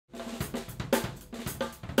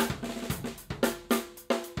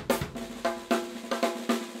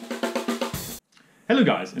Hello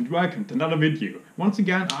guys and welcome to another video. Once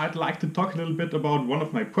again I'd like to talk a little bit about one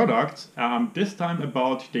of my products, this time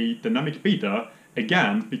about the dynamic beta,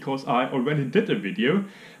 again because I already did a video.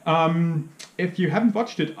 If you haven't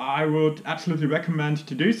watched it, I would absolutely recommend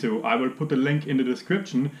to do so. I will put a link in the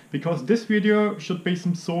description because this video should be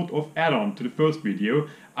some sort of add-on to the first video.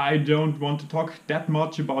 I don't want to talk that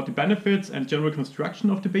much about the benefits and general construction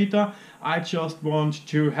of the beta. I just want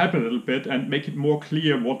to help a little bit and make it more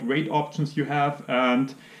clear what rate options you have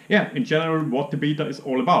and yeah, in general what the beta is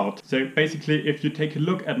all about. So basically if you take a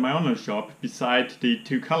look at my online shop, beside the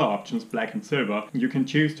two color options, black and silver, you can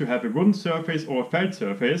choose to have a wooden surface or a felt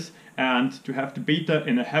surface and to have the beta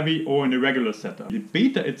in a heavy or in a regular setup. The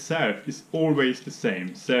beta itself is always the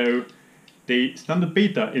same, so the standard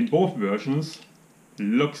beta in both versions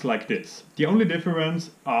looks like this. The only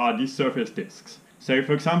difference are the surface discs. So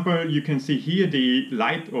for example, you can see here the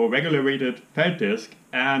light or regular rated felt disc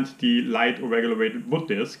and the light or regular rated wood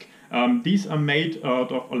disc. These are made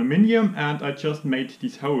out of aluminium and I just made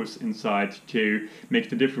these holes inside to make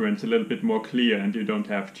the difference a little bit more clear and you don't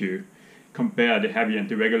have to compare the heavy and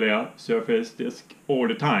the regular surface disc all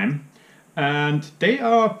the time. And they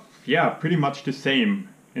are pretty much the same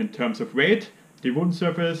in terms of weight. The wooden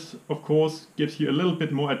surface of course gives you a little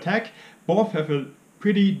bit more attack. Both have a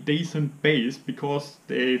pretty decent base because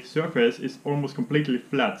the surface is almost completely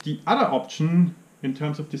flat. The other option in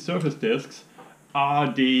terms of the surface discs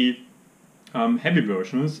are the heavy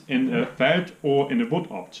versions in a felt or in a wood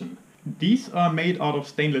option. These are made out of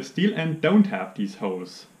stainless steel and don't have these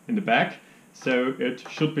holes in the back, so it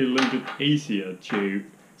should be a little bit easier to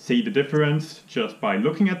see the difference just by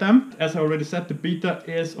looking at them. As I already said, the beta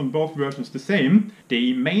is on both versions the same.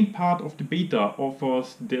 The main part of the beta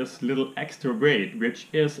offers this little extra weight, which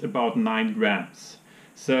is about 9 grams.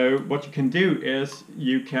 So what you can do is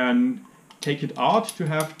you can take it out to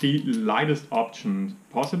have the lightest option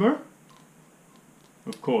possible.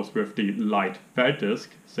 Of course with the light felt disc.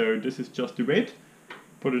 So this is just the weight.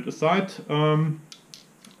 Put it aside.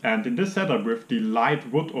 And in this setup with the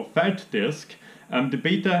light wood or felt disc, the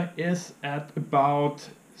beta is at about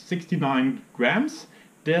 69 grams.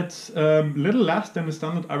 That's a little less than the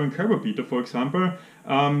standard iron cobra beta, for example.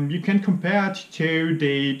 You can compare it to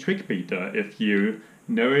the trick beta if you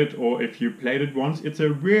know it or if you played it once. It's a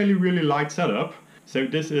really light setup. So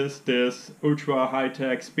this is this ultra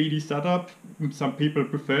high-tech speedy setup some people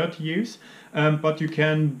prefer to use, but you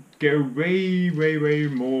can go way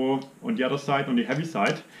more on the other side, on the heavy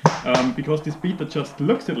side, because this beta just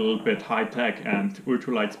looks a little bit high-tech and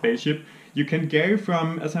ultralight spaceship. You can go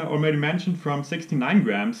from, as I already mentioned, from 69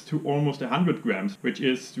 grams to almost 100 grams, which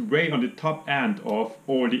is way on the top end of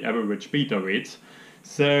all the average beta rates.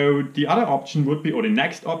 So the other option would be, or the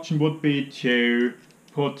next option would be to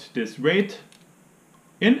put this weight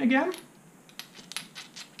in again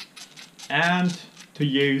and to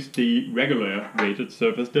use the regular weighted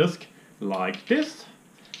surface disc like this,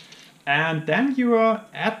 and then you are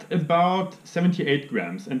at about 78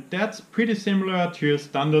 grams, and that's pretty similar to a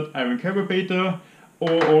standard iron cobra beta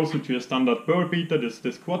or also to a standard pearl beta,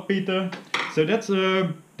 this quad beta. So that's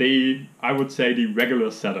I would say the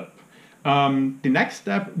regular setup. The next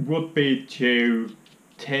step would be to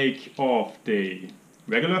take off the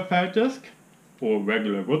regular felt disc or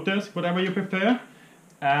regular wood disc, whatever you prefer,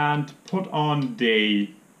 and put on the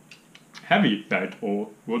heavy felt or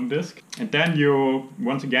wooden disc. And then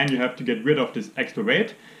once again you have to get rid of this extra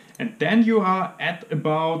weight, and then you are at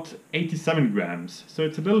about 87 grams, so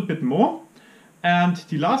it's a little bit more. And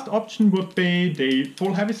the last option would be the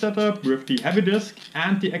full heavy setup with the heavy disc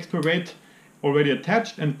and the extra weight already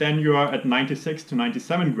attached, and then you are at 96 to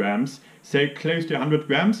 97 grams, so close to 100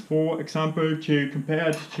 grams. For example, to compare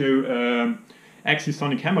it to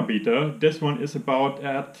Sonic Hammer beta, this one is about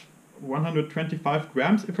at 125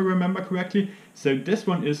 grams if I remember correctly. So this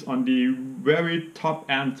one is on the very top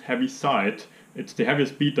end heavy side. It's the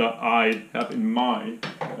heaviest beta I have in my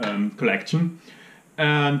collection.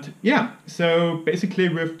 And yeah, so basically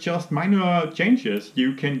with just minor changes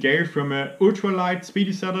you can go from an ultralight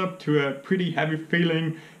speedy setup to a pretty heavy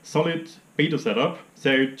feeling solid beta setup.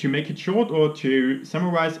 So to make it short or to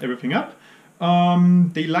summarize everything up,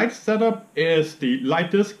 the light setup is the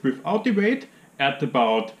light disc without the weight at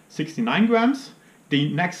about 69 grams.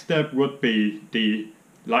 The next step would be the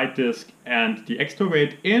light disc and the extra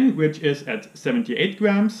weight in, which is at 78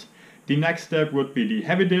 grams. The next step would be the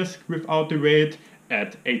heavy disc without the weight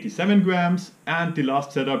at 87 grams, and the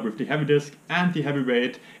last setup with the heavy disc and the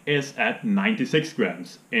heavyweight is at 96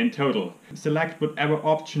 grams in total. Select whatever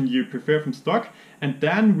option you prefer from stock, and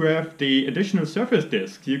then with the additional surface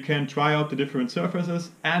discs you can try out the different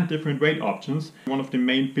surfaces and different weight options. One of the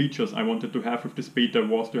main features I wanted to have with this beta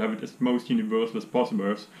was to have it as most universal as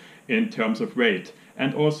possible in terms of weight,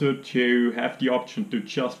 and also to have the option to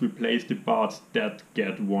just replace the parts that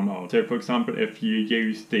get worn out. So for example, if you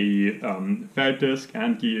use the felt disc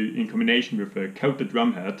and in combination with a coated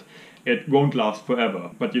drum head, it won't last forever,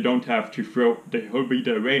 but you don't have to throw the whole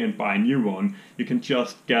beta away and buy a new one. You can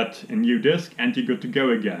just get a new disc and you're good to go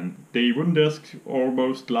again. The wooden discs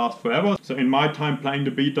almost last forever, so in my time playing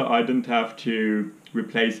the beta I didn't have to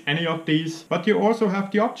replace any of these, but you also have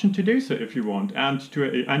the option to do so if you want,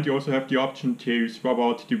 and you also have the option to swap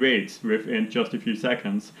out the weights within just a few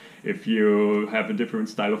seconds if you have a different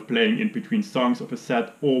style of playing in between songs of a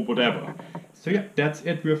set or whatever. So yeah, that's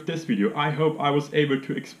it with this video. I hope I was able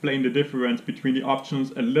to explain the difference between the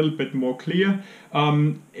options a little bit more clear.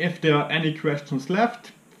 If there are any questions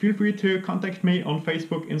left, feel free to contact me on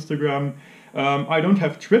Facebook, Instagram. I don't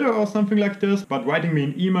have Twitter or something like this, but writing me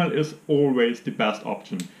an email is always the best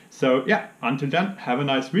option. So yeah, until then, have a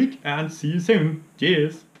nice week and see you soon.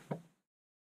 Cheers!